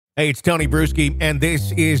Hey, it's Tony Brueski, and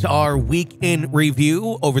this is our week in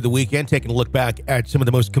review over the weekend, taking a look back at some of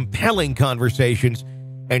the most compelling conversations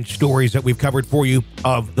and stories that we've covered for you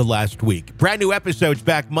of the last week. Brand new episodes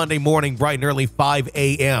back Monday morning, bright and early, 5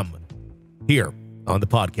 a.m. here on the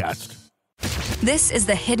podcast. This is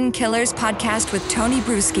the Hidden Killers podcast with Tony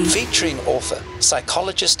Brueski. Featuring author,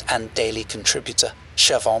 psychologist, and daily contributor,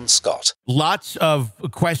 Siobhan Scott. Lots of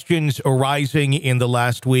questions arising in the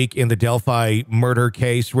last week in the Delphi murder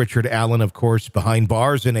case. Richard Allen, of course, behind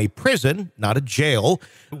bars in a prison, not a jail,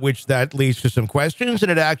 which that leads to some questions.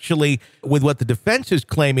 And it actually, with what the defense is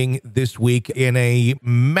claiming this week in a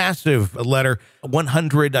massive letter,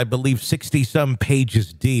 100, I believe, 60-some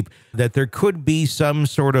pages deep, that there could be some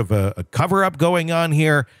sort of a cover-up going on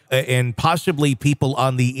here and possibly people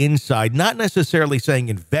on the inside, not necessarily saying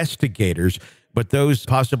investigators, but those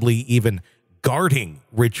possibly even guarding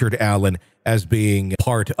Richard Allen as being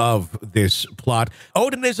part of this plot.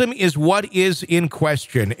 Odinism is what is in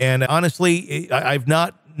question. And honestly, I've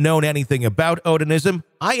not known anything about Odinism.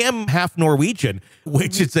 I am half Norwegian,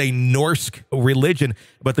 which is a Norse religion.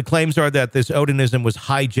 But the claims are that this Odinism was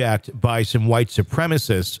hijacked by some white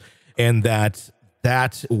supremacists, and that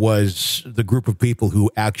was the group of people who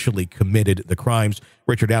actually committed the crimes,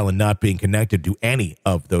 Richard Allen not being connected to any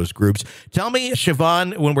of those groups. Tell me,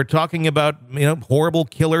 Siobhan, when we're talking about horrible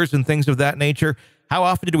killers and things of that nature, how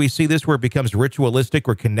often do we see this where it becomes ritualistic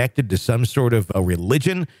or connected to some sort of a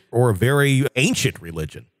religion or a very ancient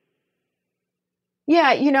religion?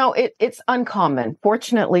 Yeah, it's uncommon,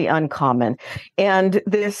 fortunately uncommon. And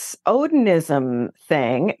this Odinism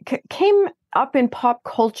thing came up in pop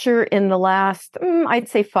culture in the last, I'd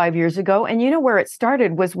say 5 years ago. And where it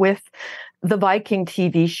started was with the Viking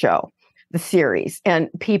TV show, the series. And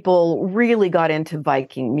people really got into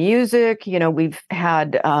Viking music. We've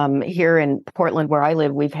had here in Portland, where I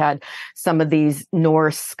live, we've had some of these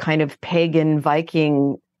Norse kind of pagan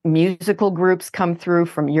Viking musical groups come through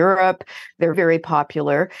from Europe. They're very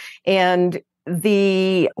popular. And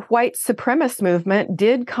the white supremacist movement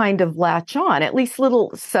did kind of latch on, at least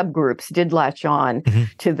little subgroups did latch on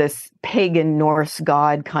to this pagan Norse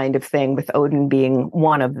god kind of thing, with Odin being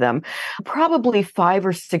one of them. Probably 5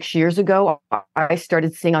 or 6 years ago, I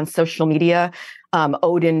started seeing on social media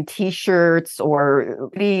Odin t-shirts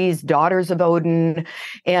or these Daughters of Odin.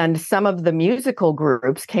 And some of the musical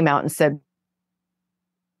groups came out and said,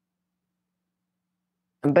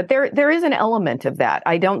 but there is an element of that.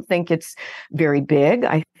 I don't think it's very big.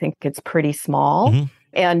 I think it's pretty small.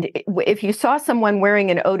 And if you saw someone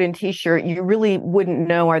wearing an Odin t-shirt, you really wouldn't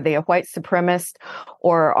know, are they a white supremacist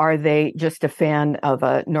or are they just a fan of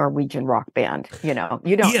a Norwegian rock band? You don't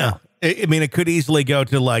know. I mean, it could easily go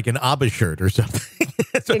to like an ABBA shirt or something.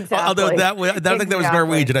 Exactly. Although I don't think that was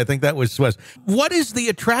Norwegian. I think that was Swiss. What is the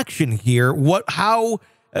attraction here?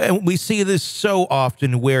 And we see this so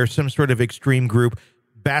often where some sort of extreme group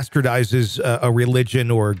bastardizes a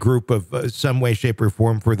religion or a group of some way, shape, or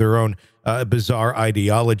form for their own bizarre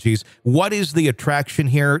ideologies. What is the attraction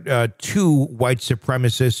here to white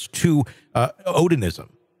supremacists, to Odinism?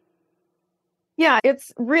 Yeah,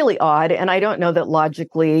 it's really odd. And I don't know that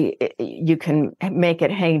logically you can make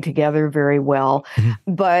it hang together very well.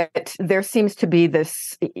 But there seems to be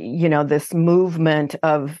this, this movement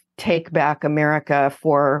of take back America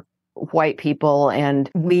for white people, and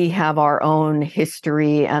we have our own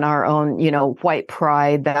history and our own, white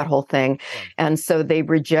pride, that whole thing. And so they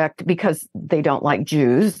reject, because they don't like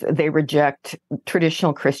Jews, they reject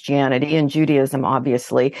traditional Christianity and Judaism,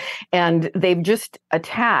 obviously. And they've just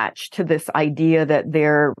attached to this idea that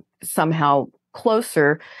they're somehow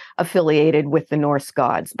closer affiliated with the Norse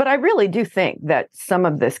gods. But I really do think that some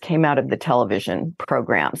of this came out of the television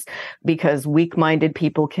programs, because weak-minded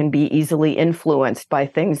people can be easily influenced by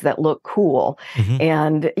things that look cool.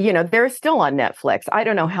 And, they're still on Netflix. I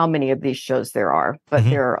don't know how many of these shows there are, but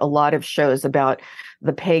there are a lot of shows about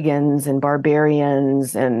the pagans and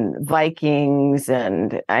barbarians and Vikings.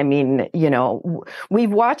 And I mean,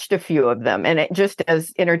 we've watched a few of them, and it just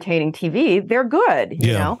as entertaining TV, they're good,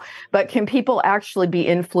 you know, but can people actually be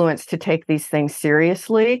influenced to take these things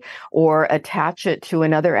seriously or attach it to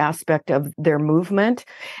another aspect of their movement?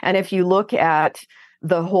 And if you look at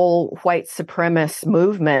the whole white supremacist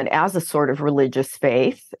movement as a sort of religious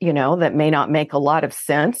faith, that may not make a lot of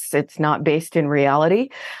sense. It's not based in reality,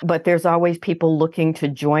 but there's always people looking to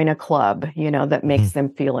join a club, that makes them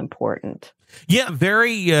feel important. Yeah,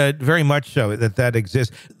 very much so that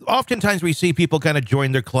exists. Oftentimes we see people kind of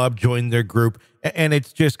join their club, join their group, and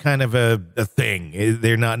it's just kind of a thing.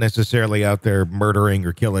 They're not necessarily out there murdering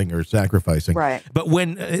or killing or sacrificing. Right. But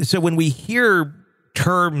when we hear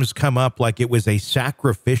terms come up like it was a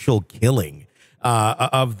sacrificial killing,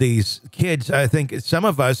 of these kids. I think some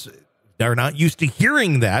of us are not used to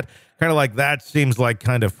hearing that. Kind of like that seems like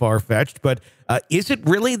kind of far-fetched, but is it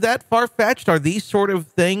really that far-fetched? Are these sort of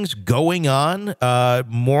things going on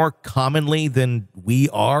more commonly than we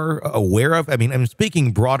are aware of? I mean, I'm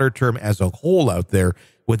speaking broader term as a whole out there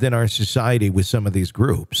within our society with some of these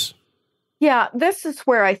groups. Yeah, this is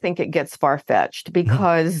where I think it gets far-fetched,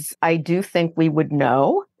 because I do think we would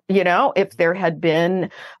know. If there had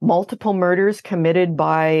been multiple murders committed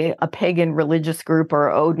by a pagan religious group or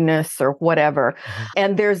Odinists or whatever,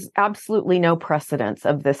 and there's absolutely no precedence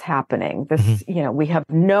of this happening. This, we have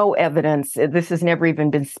no evidence. This has never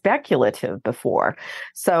even been speculative before.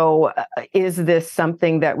 So is this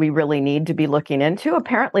something that we really need to be looking into?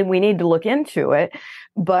 Apparently, we need to look into it.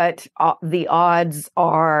 But the odds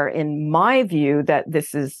are, in my view, that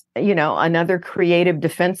this is, another creative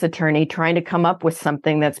defense attorney trying to come up with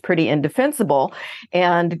something that's pretty indefensible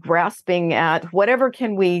and grasping at whatever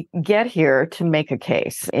can we get here to make a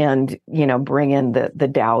case and, bring in the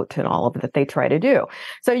doubt and all of that they try to do.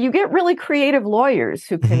 So you get really creative lawyers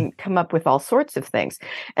who can come up with all sorts of things.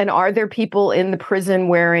 And are there people in the prison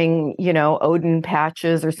wearing, Odin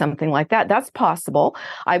patches or something like that? That's possible.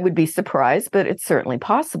 I would be surprised, but it's certainly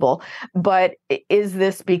possible. But is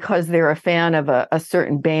this because they're a fan of a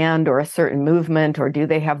certain band or a certain movement, or do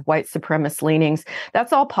they have white supremacist leanings?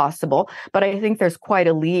 That's all possible. But I think there's quite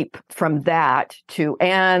a leap from that to,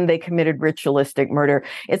 and they committed ritualistic murder.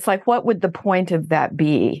 It's like, what would the point of that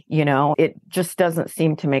be? It just doesn't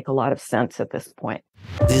seem to make a lot of sense at this point.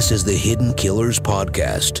 This is the Hidden Killers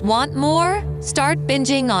Podcast. Want more? Start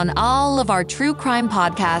binging on all of our true crime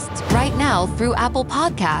podcasts right now through Apple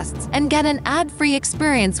Podcasts, and get an ad-free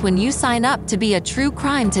experience when you sign up to be a True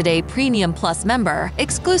Crime Today Premium Plus member,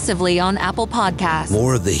 exclusively on Apple Podcasts.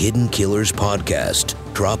 More of the Hidden Killers Podcast,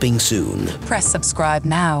 dropping soon. Press subscribe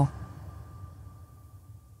now.